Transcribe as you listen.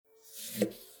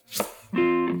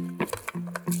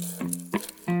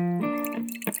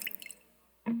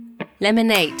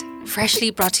Lemonade, freshly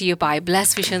brought to you by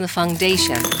Blessed Vision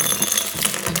Foundation.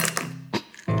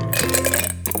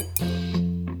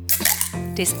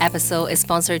 This episode is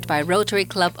sponsored by Rotary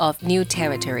Club of New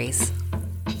Territories.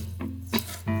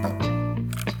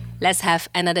 Let's have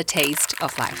another taste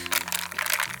of life.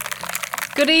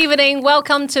 Good evening.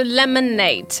 Welcome to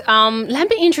Lemonade. Let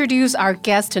me introduce our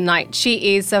guest tonight.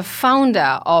 She is a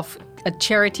founder of a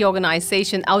charity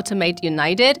organization, Ultimate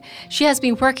United. She has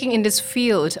been working in this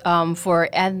field for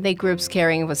ethnic groups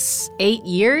caring for 8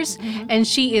 years. And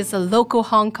she is a local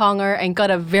Hong Konger and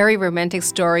got a very romantic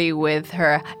story with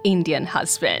her Indian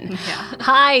husband. Yeah.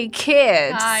 Hi,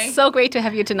 Kit. Hi. So great to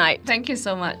have you tonight. Thank you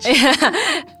so much.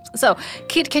 So,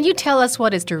 Kit, can you tell us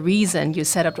what is the reason you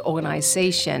set up the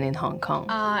organization in Hong Kong?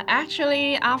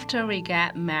 Actually, after we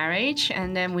get married,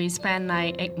 and then we spent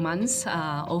like 8 months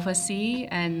overseas,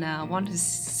 and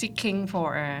seeking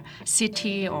for a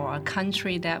city or a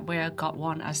country that where God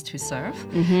want us to serve.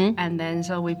 And then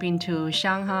so we've been to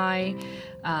Shanghai,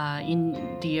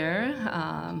 India,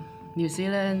 New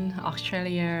Zealand,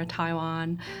 Australia,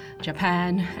 Taiwan,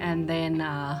 Japan, and then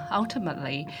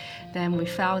ultimately, then we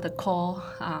felt the call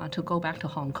to go back to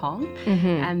Hong Kong.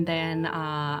 And then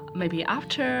maybe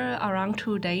after around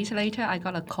 2 days later, I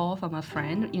got a call from a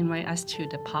friend, invite us to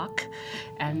the park.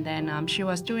 And then she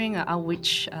was doing an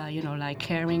outreach, like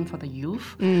caring for the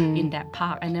youth in that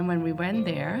park. And then when we went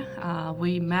there,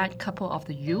 we met a couple of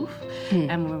the youth,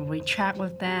 and when we chat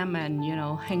with them and,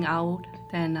 hang out,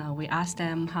 then we asked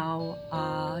them, how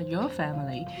are your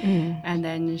family? And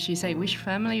then she said, which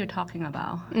family you're talking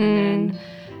about? And then,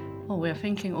 we're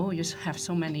thinking, you have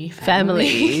so many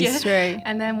families. Right.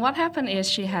 And then what happened is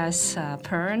she has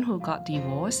parents who got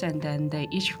divorced, and then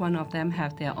each one of them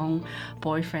have their own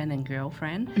boyfriend and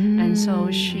girlfriend. And so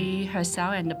she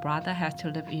herself and the brother had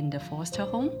to live in the foster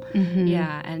home.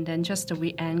 Yeah, and then just the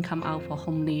weekend come out for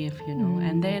home leave,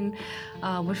 And then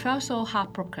we felt so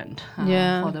heartbroken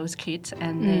for those kids.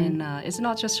 And then it's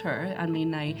not just her. I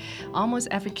mean, almost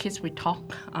every kids we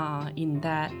talk in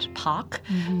that park,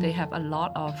 they have a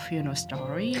lot of,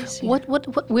 stories.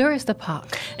 Where is the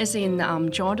park? It's in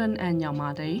Jordan and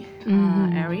Yamade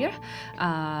area.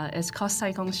 It's called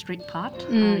Saigon Street Park.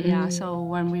 Yeah, so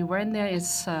when we went there,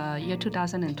 it's year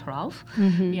 2012.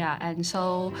 Yeah, and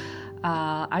so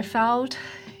I felt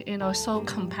so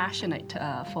compassionate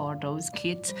for those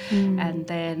kids. And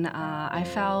then I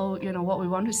felt, what we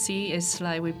want to see is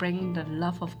like we bring the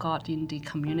love of God in the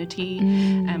community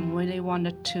and really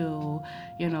wanted to,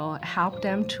 help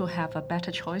them to have a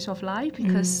better choice of life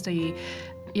because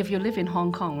if you live in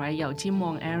Hong Kong, right, Jim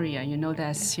Wong area,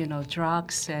 there's,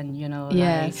 drugs and,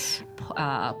 Yes.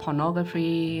 like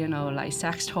pornography, like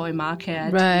sex toy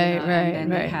market. Right, and then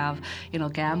they have,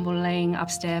 gambling,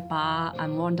 upstairs bar,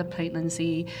 unwanted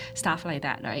pregnancy, stuff like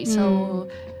that, right? So,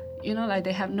 like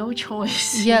they have no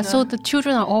choice. Yeah, so the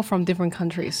children are all from different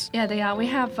countries. Yeah, they are. We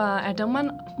have at the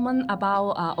moment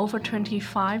about over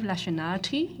 25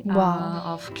 nationality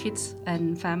of kids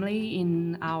and family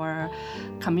in our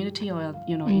community or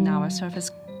in our service.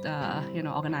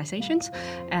 Organizations,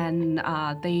 and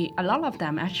a lot of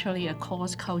them actually are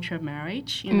cross-cultural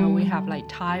marriage. We have like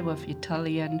Thai with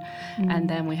Italian, and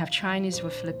then we have Chinese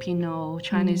with Filipino,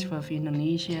 Chinese with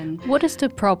Indonesian. What is the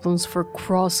problems for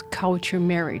cross-cultural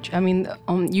marriage? I mean,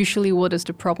 usually what is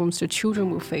the problems the children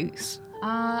will face?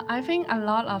 I think a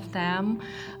lot of them,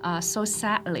 so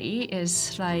sadly,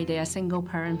 is like they are single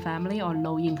parent family or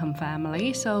low income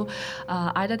family. So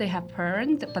either they have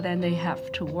parents, but then they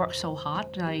have to work so hard.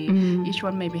 Like each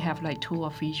one maybe have like 2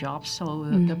 or 3 jobs. So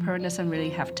the parent doesn't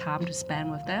really have time to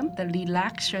spend with them. The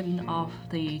relaxation of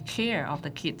the care of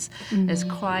the kids is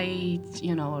quite,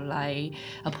 like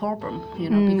a problem,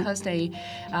 because they,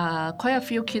 quite a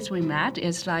few kids we met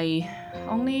is like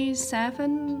only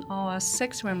 7 or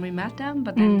 6 when we met them,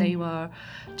 but then they were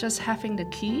just having the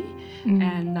key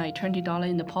and like $20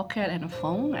 in the pocket and a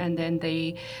phone, and then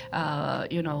they,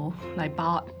 like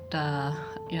bought the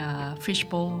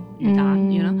fishbowl,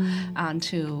 and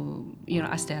to,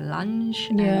 as their lunch,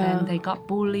 and then they got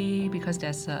bullied because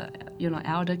there's,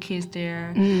 elder kids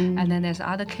there, and then there's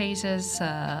other cases,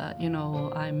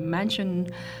 I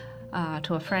mentioned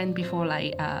to a friend before,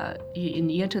 like in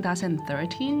year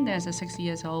 2013, there's a 6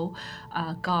 years old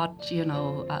got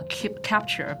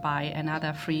captured by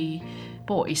another 3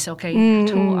 boys. Okay,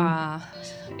 2 are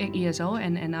 8 years old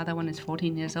and another one is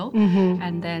 14 years old.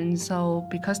 And then so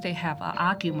because they have an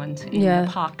argument in the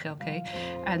park, okay,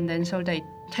 and then so they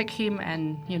take him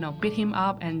and beat him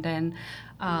up and then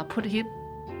put him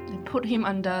They put him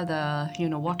under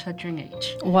the water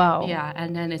drainage. Wow. Yeah,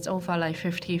 and then it's over like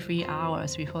 53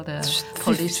 hours before the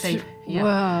police say. Yeah.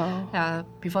 Wow.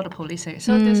 Before the police say.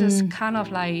 So this is kind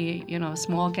of like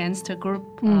small gangster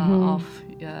group of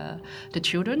the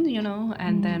children,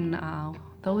 and then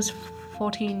those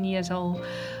 14 years old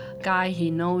guy, he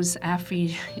knows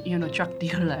every drug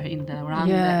dealer in the around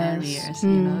the areas.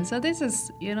 So this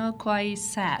is quite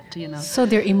sad. So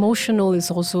their emotional is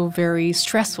also very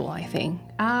stressful, I think.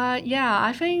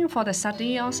 I think for the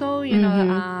study also,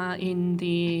 in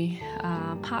the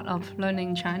part of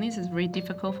learning Chinese is very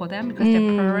difficult for them because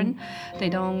their parents, they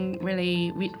don't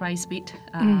really read, write, speak.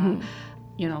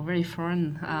 Very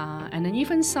foreign. And then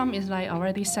even some is like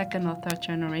already second or third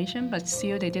generation, but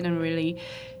still they didn't really,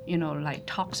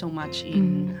 talk so much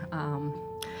in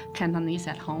Cantonese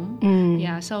at home.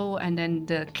 Yeah, so, and then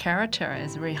the character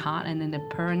is very hard, and then the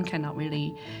parent cannot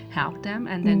really help them,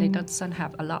 and then they doesn't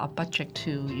have a lot of budget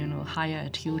to, hire a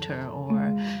tutor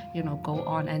or, go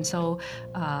on. And so,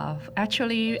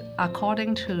 actually,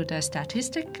 according to the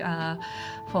statistic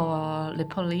for the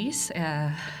police,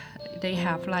 they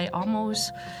have like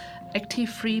almost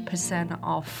 83%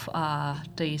 of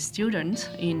the students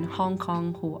in Hong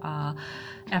Kong who are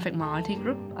ethnic minority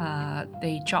group,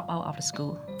 they drop out of the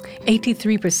school.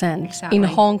 83% Exactly. in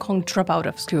Hong Kong drop out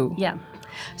of school. Yeah.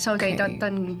 So they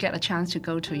don't get a chance to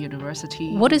go to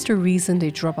university. What is the reason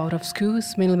they drop out of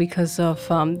schools? Mainly because of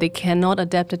they cannot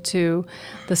adapt it to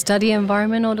the study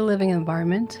environment or the living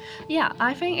environment? Yeah,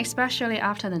 I think especially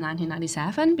after the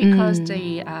 1997, because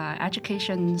the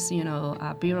education's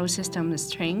bureau system is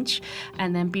changed,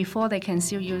 and then before they can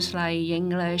still use like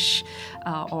English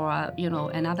or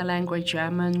another language,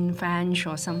 German, French,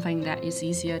 or something that is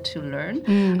easier to learn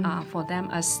for them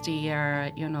as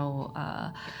their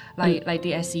like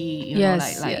the SE,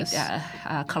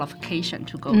 qualification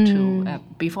to go to.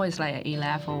 Before it's like A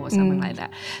level or something like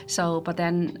that. So, but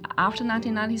then after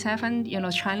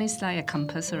 1997, Chinese is like a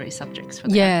compulsory subject for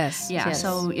them. Yes.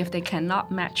 So if they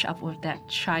cannot match up with that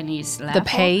Chinese level, the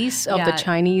pace of the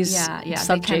Chinese subject,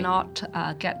 they cannot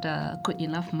get the good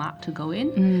enough mark to go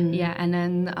in. Yeah, and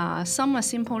then some are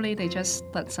simply they just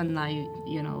doesn't like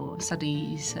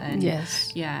studies and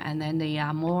and then they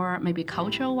are more maybe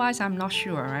cultural wise. I'm not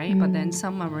sure, right? But then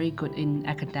some are very good in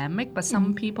academic, but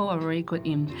some people are very good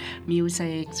in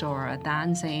music or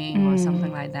dancing or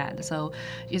something like that. So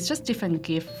it's just different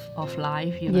gift of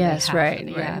life. Yes, right.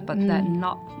 Yeah, but that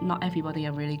not everybody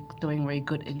are really doing very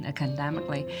good in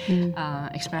academically,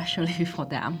 especially for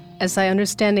them. As I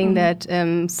understanding that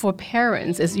for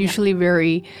parents, it's usually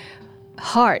very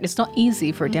hard. It's not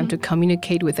easy for them to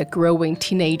communicate with the growing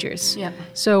teenagers. Yeah.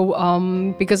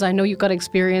 So because I know you got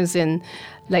experience in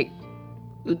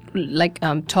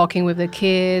talking with the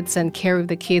kids and care with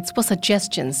the kids, what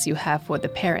suggestions you have for the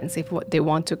parents if what they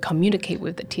want to communicate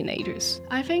with the teenagers?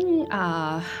 I think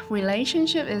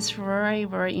relationship is very,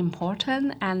 very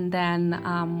important. And then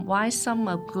why some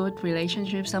are good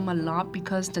relationships, some are not,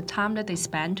 because the time that they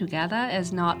spend together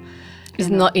is not It's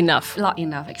not enough. Not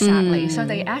enough, exactly. So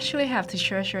they actually have to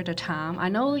treasure the time. I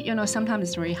know, sometimes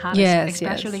it's very hard,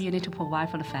 especially you need to provide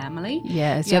for the family.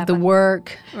 Yes, you have the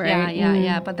work, right?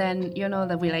 Yeah. But then,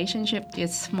 the relationship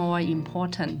is more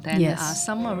important. Then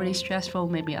some are really stressful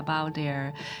maybe about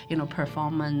their,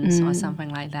 performance or something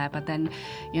like that. But then,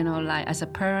 like as a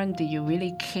parent, do you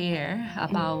really care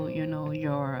about,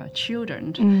 your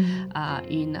children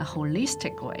in a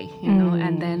holistic way,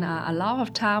 And then a lot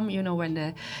of time, when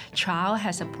the child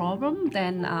has a problem,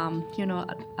 then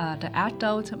the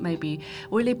adult maybe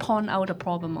really point out the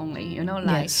problem only,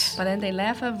 but then they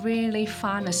never really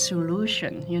find a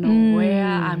solution, where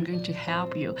I'm going to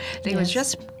help you. They was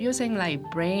just using like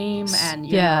blame and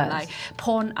like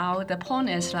point out. The point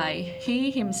is like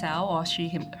he himself or she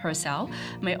herself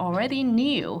may already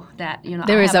knew that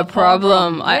there is a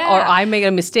problem. Or I make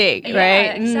a mistake,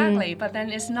 right? Exactly. But then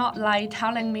it's not like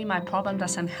telling me my problem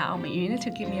doesn't help me. You need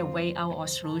to give me a way out or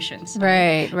solutions.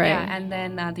 Right. Yeah, and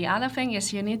then the other thing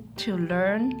is you need to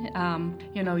learn,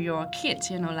 your kids,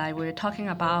 like we're talking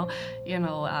about,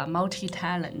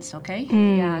 multi-talents, okay?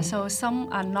 Yeah, so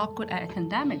some are not good at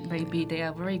academic, maybe they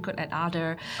are very good at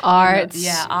other arts,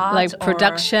 art like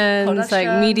productions like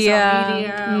media,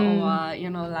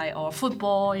 or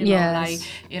football, like,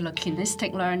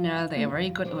 kinesthetic learner, they are very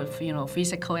good with,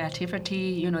 physical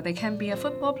activity, they can be a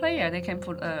football player, they can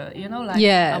put, a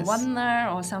runner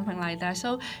or something like that.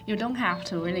 So you don't have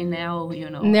to really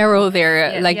narrow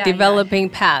their developing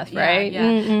path, right? Yeah.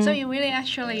 Mm-hmm. So you really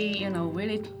actually,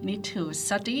 really need to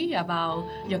study about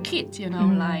your kids,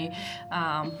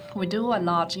 we do a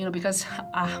lot, because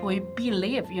we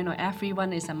believe,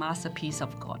 everyone is a masterpiece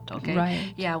of God, okay?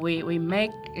 Right. Yeah, we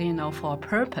make, for a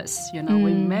purpose,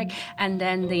 we make, and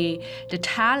then the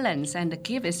talents and the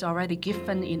gift is already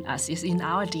given in us, is in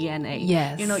our DNA.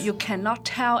 Yes. You cannot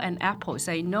tell an apple,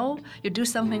 say, no, you do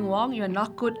something wrong, you're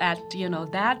not good at,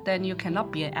 that, then you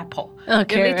cannot be an apple.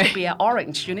 Okay, you need to be an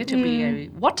orange, you need to be a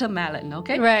watermelon,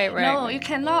 okay? Right. No, you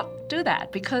cannot do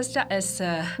that because that is...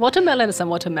 watermelon is a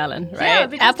watermelon, right? Yeah,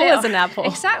 because apple is an apple.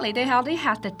 Exactly. They already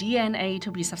have the DNA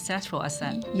to be successful as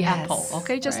an apple,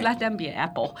 okay? Just let them be an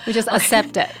apple. We just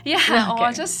accept it. Yeah,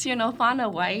 or just, find a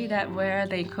way that where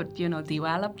they could,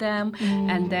 develop them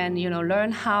and then,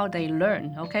 learn how they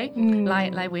learn, okay?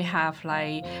 Like we have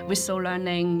like visual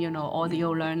learning,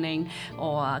 audio learning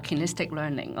or kinesthetic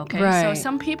learning, okay? Right. So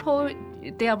some people,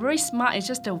 they are very smart. It's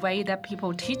just the way that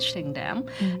people teaching them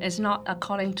is not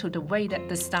according to the way that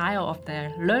the style of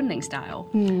their learning style.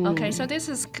 Okay, so this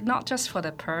is not just for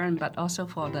the parent, but also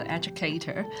for the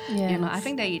educator. Yes. I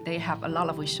think they have a lot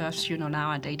of research,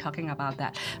 nowadays talking about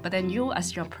that. But then you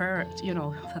as your parent,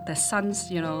 the sons,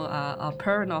 a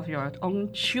parent of your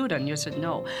own children, you should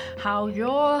know how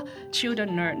your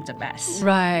children learn the best.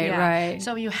 Right, Yeah. right.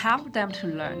 So you help them to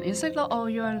learn. It's like, oh,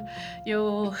 you're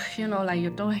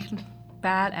doing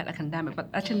bad at academic, but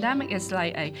academic is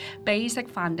like a basic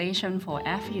foundation for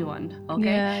everyone.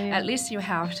 Okay, Yeah. At least you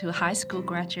have to high school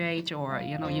graduate or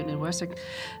university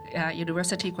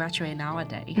graduate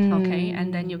nowadays. Okay,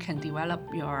 and then you can develop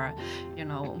your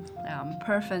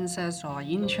preferences or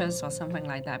interests or something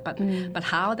like that. But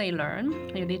how they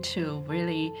learn, you need to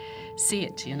really see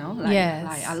it. Yes.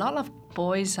 Like a lot of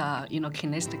boys are,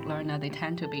 kinesthetic learner. They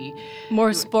tend to be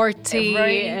more sporty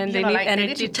and they need energy. They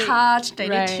need to touch. They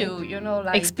need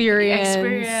to,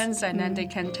 experience, and then they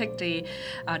can take the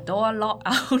door lock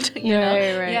out. Right.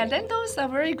 Yeah. Then those are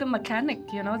very good mechanic.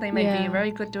 They may be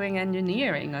very good doing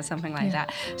engineering or something like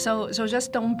that. So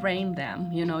just don't blame them.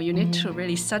 You need to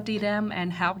really study them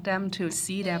and help them to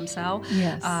see themselves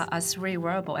as very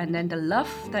valuable. And then the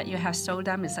love that you have showed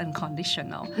them is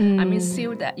unconditional. I mean,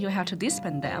 still that you have to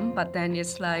discipline them, but then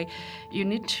it's like you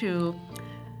need to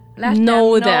let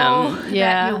know them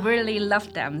yeah. that you really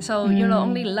love them. So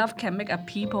only love can make a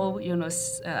people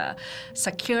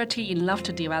security enough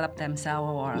to develop themselves,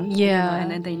 or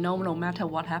and then they know no matter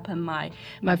what happened, my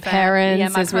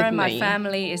parents is with me. My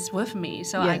family is with me.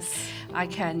 So I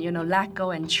can let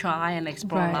go and try and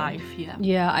explore life.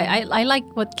 I like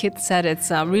what Kit said.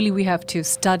 It's really we have to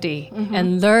study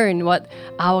and learn what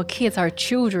our kids, our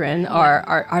children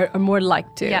are more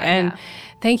like to.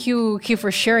 Thank you, Kit, for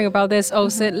sharing about this.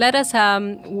 Also, let us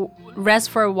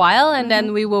rest for a while, and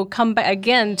then we will come back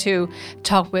again to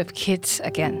talk with Kit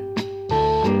again.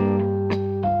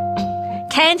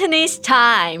 Cantonese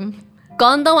time.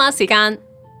 廣東話時間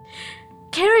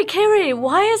Carrie,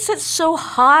 why is it so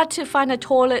hard to find a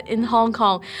toilet in Hong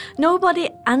Kong? Nobody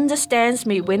understands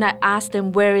me when I ask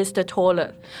them where is the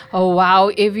toilet. Oh,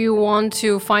 wow. If you want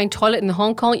to find toilet in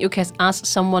Hong Kong, you can ask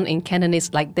someone in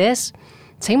Cantonese like this.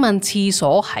 請問廁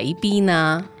所喺邊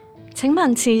啊? 請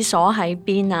問廁所喺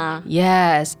邊啊?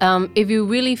 Yes. If you're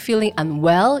really feeling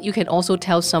unwell, you can also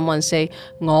tell someone, say,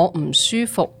 我唔舒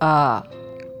服啊.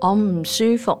 我唔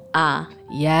舒服啊.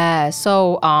 Yeah.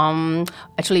 So,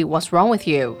 actually, what's wrong with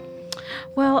you?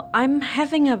 Well, I'm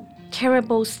having a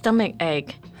terrible stomach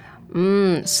ache.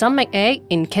 Stomach ache.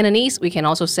 In Cantonese, we can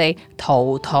also say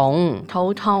頭痛.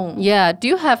 頭痛. Yeah. Do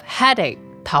you have headache?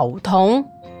 頭痛?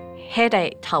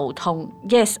 Headache, 頭痛.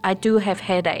 Yes, I do have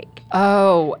headache.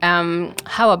 Oh,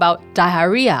 how about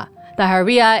diarrhea?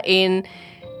 Diarrhea in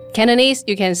Cantonese,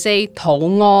 you can say 肚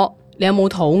屙. 你有冇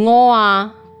肚屙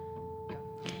啊?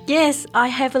 Yes, I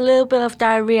have a little bit of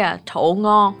diarrhea, 肚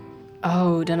屙.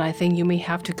 Oh, then I think you may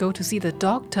have to go to see the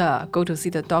doctor. Go to see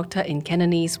the doctor in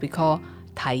Cantonese, we call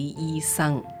睇醫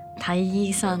生. 睇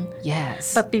醫生.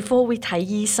 Yes. But before we 睇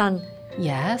醫生,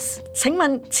 yes. 請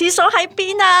問廁所喺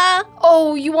邊啊?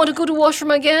 Oh, you want to go to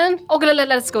washroom again? Okay,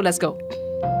 let's go.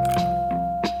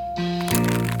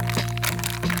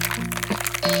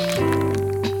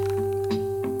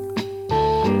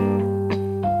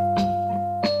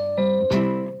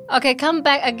 Okay, come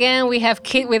back again. We have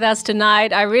Kit with us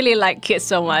tonight. I really like Kit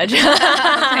so much.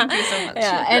 Thank you so much.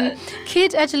 Yeah, and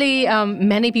Kit, actually,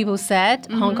 many people said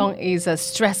Hong Kong is a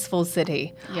stressful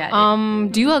city. Yeah.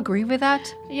 Do you agree with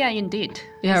that? Yeah, indeed.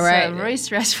 Yeah, it's right. a very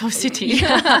stressful city.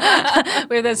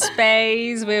 With the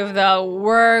space, with the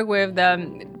work, with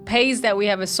the pace that we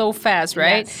have is so fast,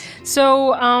 right? Yes. So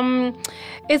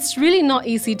it's really not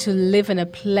easy to live in a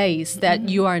place that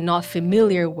you are not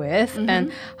familiar with. And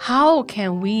how can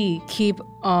we keep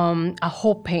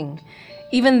hoping,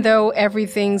 even though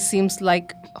everything seems like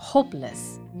hopeless?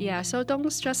 Yeah, so don't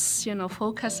just,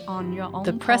 focus on your own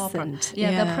The problem. present.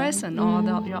 Yeah, the Yeah. present or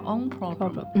your own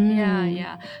problem.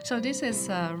 Yeah. So this is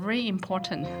really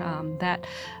important that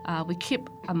we keep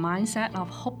a mindset of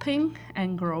hoping and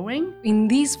growing. In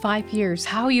these 5 years,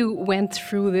 how you went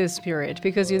through this period?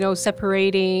 Because,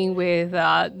 separating with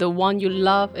the one you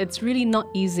love, it's really not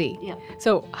easy. Yeah.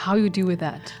 So how you deal with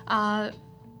that?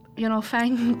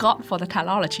 Thank God for the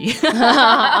technology.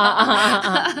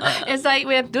 It's like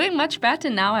we're doing much better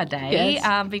nowadays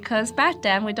because back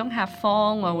then we don't have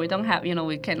phone or we don't have,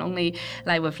 we can only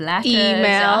like with letters.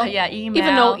 Email. Email.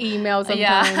 Even though email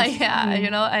sometimes.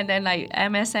 And then like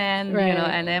MSN, Right.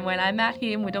 and then when I met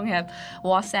him, we don't have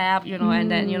WhatsApp,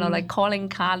 and then, like calling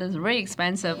card is very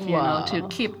expensive, to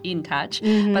keep in touch.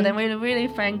 But then we really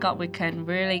thank God we can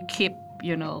really keep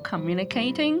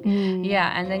communicating.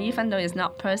 And then even though it's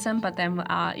not person, but then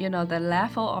the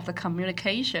level of the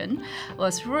communication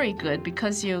was really good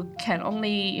because you can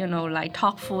only like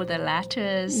talk through the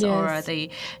letters or the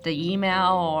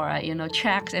email or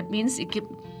checks. It means it gives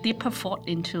deeper thought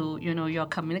into your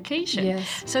communication.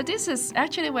 Yes. So this is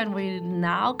actually when we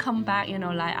now come back,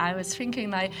 like I was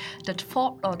thinking like the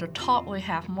thought or the talk we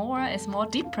have more is more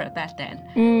deeper back then.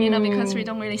 Because we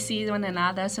don't really see one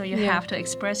another, so you have to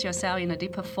express yourself in a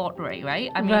deeper thought way, right?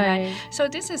 I mean, Right. so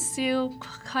this is still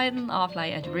kind of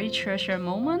like a very treasure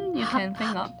moment you can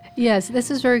think of. Yes, this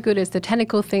is very good. Is the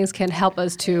technical things can help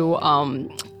us to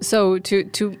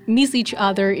to meet each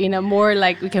other in a more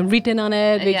like we can written on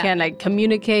it, we can like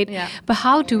communicate. Yeah. But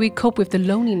how do we cope with the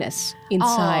loneliness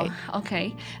inside? Oh,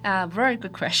 okay. Very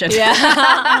good question. Yeah.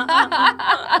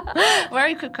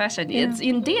 Very good question. It's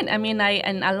indeed, I mean,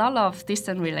 in a lot of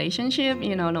distant relationship,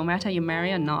 no matter you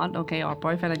marry or not, okay, or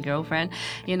boyfriend and girlfriend,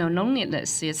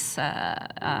 loneliness is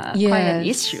quite an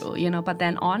issue, but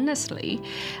then honestly,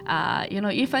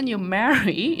 even you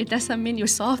marry, it doesn't mean you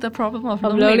solve the problem of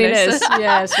loneliness.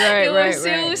 Yes, right,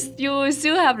 You will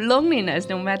still have loneliness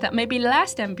no matter, maybe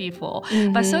less than before.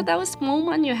 But so those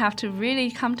moments you have to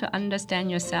really come to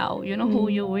understand yourself, who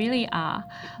you really are,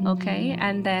 okay?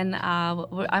 And then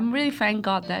I'm really thank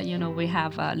God that, we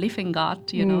have a living God,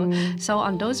 So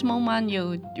on those moments,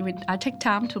 I take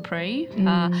time to pray,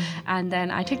 and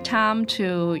then I take time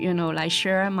to, like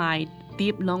share my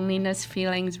deep loneliness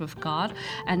feelings with God.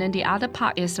 And then the other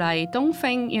part is like, don't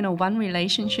think, one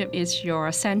relationship is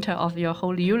your center of your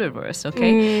whole universe,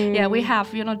 okay? Yeah, we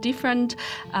have, different,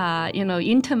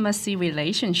 intimacy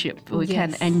relationship we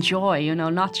can enjoy,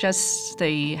 not just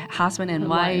the husband and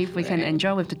wife. We can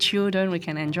enjoy with the children. We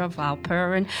can enjoy with our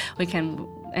parents. We can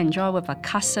enjoy with a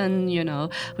cousin,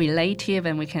 relative,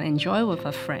 and we can enjoy with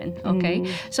a friend, okay?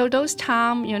 So those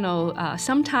time,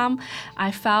 sometimes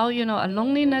I found, a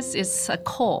loneliness is a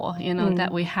core,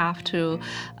 that we have to,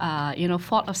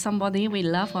 thought of somebody we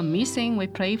love or missing, we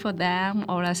pray for them,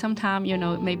 or sometimes,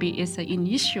 maybe it's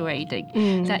initiating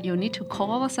that you need to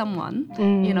call someone,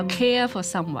 care for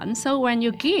someone. So when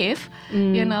you give,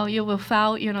 you will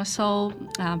feel, so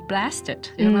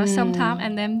blessed, sometimes,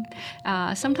 and then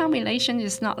sometimes relation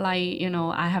is not like,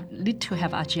 I need to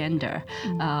have agenda.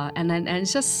 And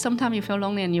it's just sometimes you feel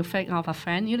lonely and you think of a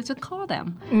friend, you just call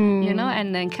them,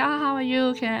 and then, how are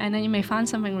you? And then you may find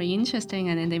something really interesting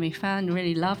and then they may find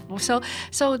really love. So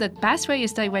the best way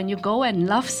is that when you go and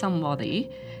love somebody,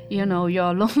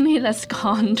 your loneliness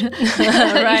gone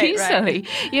easily.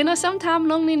 Right. Sometimes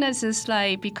loneliness is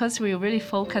like because we really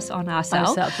focus on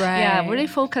ourselves. Yeah, really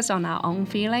focus on our own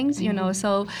feelings,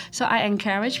 So I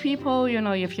encourage people,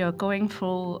 if you're going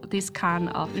through this kind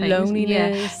of things.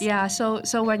 Loneliness. Yeah.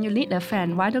 So when you need a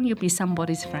friend, why don't you be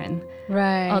somebody's friend?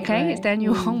 Right. Okay, right. Then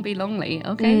you won't be lonely.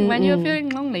 Okay, when you're feeling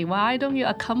lonely, why don't you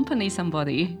accompany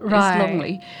somebody who's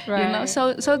lonely? Right.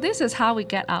 So this is how we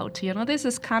get out. This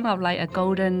is kind of like a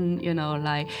golden,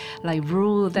 like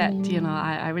rule that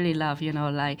I really love.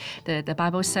 Like the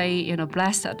Bible say,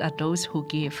 blessed are those who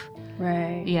give.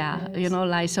 Right. Yeah,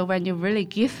 yes. So when you're really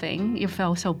giving, you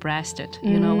feel so blessed.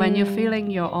 When you're feeling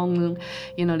your own,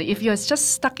 if you're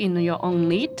just stuck in your own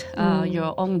need,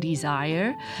 your own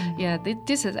desire,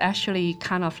 this is actually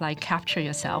kind of like capture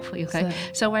yourself. Okay,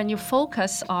 so when you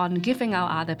focus on giving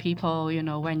out other people,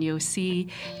 when you see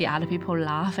the other people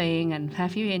laughing and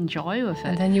have you enjoy with it,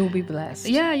 and then you will be blessed.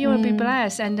 Yeah, you will be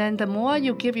blessed, and then the more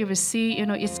you give, you receive.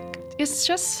 It's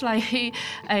just like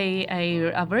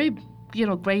a very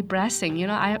great blessing.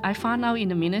 I found out in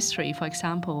the ministry, for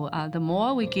example, the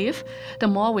more we give, the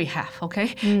more we have,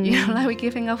 okay? Like we're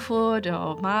giving out food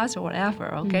or mask or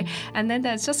whatever, okay? And then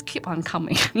that just keep on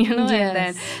coming,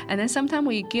 Yes. and then sometimes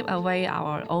we give away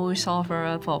our old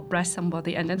software for bless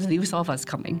somebody, and then the new software is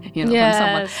coming, from someone.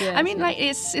 Yes, I mean, like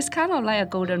it's kind of like a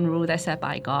golden rule that's set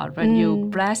by God. When you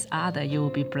bless other, you will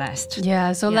be blessed.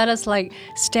 Yeah, so let us like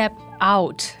step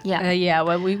out. Yeah.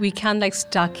 Well, we can't like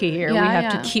stuck here. Yeah, we have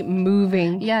yeah. to keep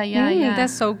moving. Yeah.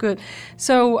 That's so good.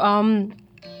 So,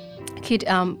 Kit,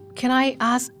 can I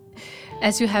ask,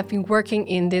 as you have been working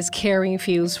in these caring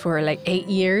fields for like 8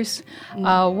 years,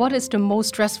 what is the most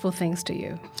stressful things to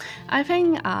you? I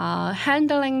think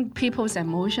handling people's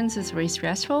emotions is very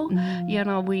stressful.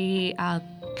 We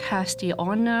has the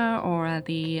honor or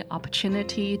the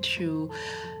opportunity to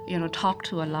talk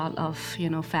to a lot of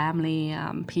family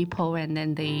people, and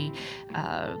then they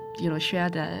share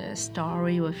the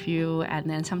story with you, and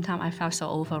then sometimes I felt so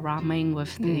overwhelming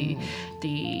with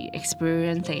the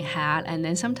experience they had, and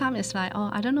then sometimes it's like, oh,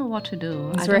 I don't know what to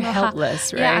do. It's I very don't know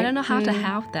helpless, right? Yeah, I don't know how to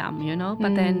help them,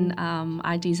 but then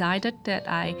I decided that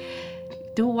I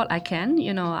do what I can,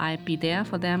 I be there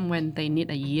for them when they need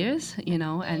a years,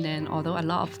 and then although a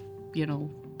lot of,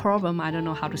 problem I don't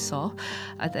know how to solve,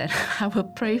 then I will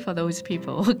pray for those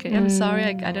people. Okay, I'm sorry,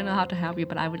 I don't know how to help you,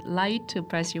 but I would like to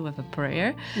bless you with a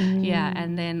prayer. Yeah,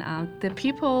 and then the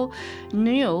people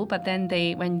knew, but then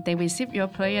when they received your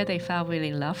prayer, they felt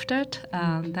really loved it.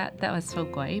 That was so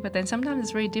great. But then sometimes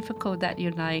it's very difficult that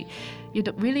you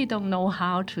really don't know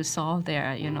how to solve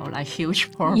their like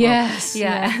huge problem. Yes.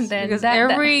 And then because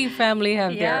every family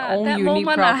have their own that unique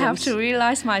moment problems. I have to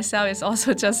realize myself is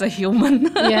also just a human.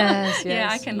 Yes. Yeah,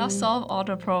 I cannot solve all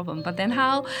the problem, but then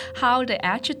how the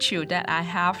attitude that I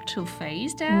have to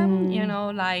face them,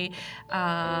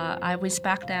 I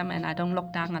respect them and I don't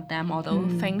look down at them, although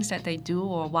things that they do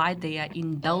or why they are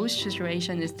in those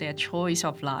situations is their choice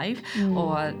of life,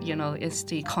 or it's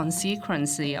the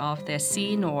consequence of their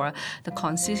sin or the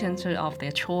consequence of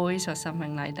their choice or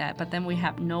something like that. But then we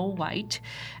have no right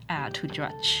to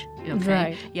judge. Okay?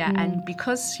 Right. Yeah, and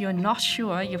because you're not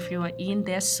sure if you are in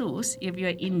their shoes, if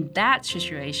you're in that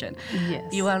situation,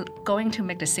 Yes. you are going to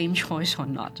make the same choice or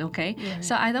not. Okay. Right.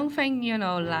 So I don't think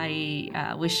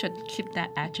we should keep that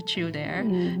attitude there.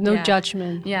 No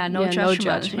judgment. Yeah, no Yeah, judgment.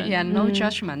 no judgment. Yeah, no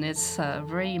judgment. It's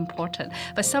very important.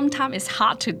 But sometimes it's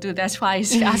hard to do. That's why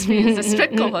it's asked me it's a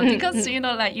strict goal because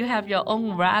you have your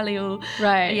own value.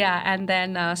 Right. Yeah, and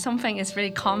then something is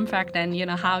really complex. Then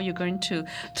how you're going to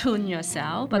tune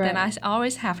yourself. But then I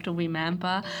always have to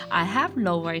remember I have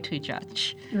no right to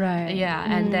judge. Right. Yeah,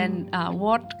 and then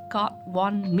what God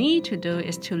wants me to do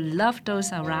is to love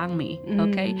those around me.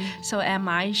 Okay, so am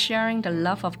I sharing the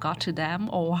love of God to them,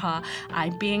 or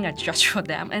I being a judge for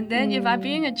them? And then if I'm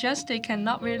being a judge, they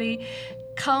cannot really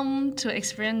come to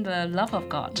experience the love of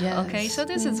God. Yes. Okay, so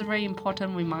this is a very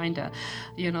important reminder,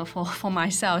 for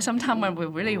myself. Sometimes when we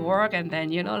really work, and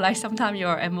then sometimes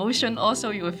your emotion also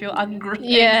you will feel angry.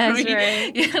 Yes, angry,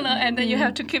 right. And then you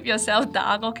have to keep yourself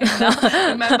down. Okay, now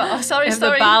remember. Oh, sorry.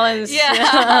 The balance. Yeah,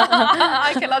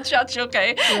 I cannot judge.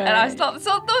 Okay, Right. and I thought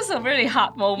so. Those are really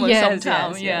hard moments Yes,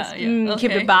 sometimes. yes. Yeah.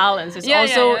 Keep the Okay. balance. It's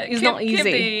it's not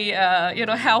easy. Keep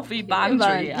the healthy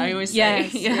boundary. I would say.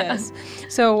 Yes, yes.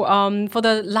 So for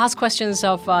the last questions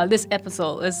of this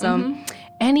episode is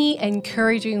any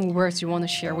encouraging words you want to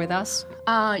share with us?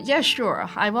 Yeah, sure.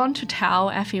 I want to tell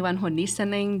everyone who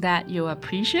listening that you are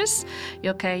precious.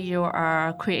 Okay, you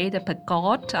are created by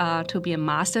God to be a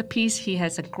masterpiece. He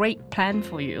has a great plan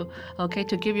for you. Okay,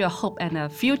 to give you a hope and a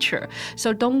future.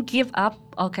 So don't give up.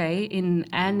 Okay, in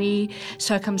any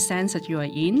circumstance that you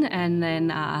are in, and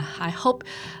then I hope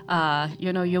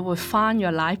you will find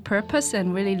your life purpose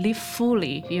and really live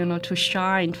fully. To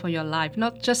shine for your life,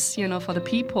 not just for the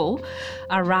people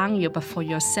around you, but for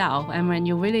yourself. And when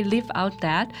you really live out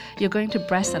that, you're going to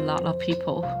bless a lot of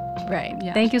people. Right.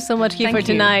 Yeah. Thank you so much, Kit, for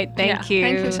tonight. Thank you.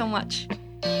 Thank you so much.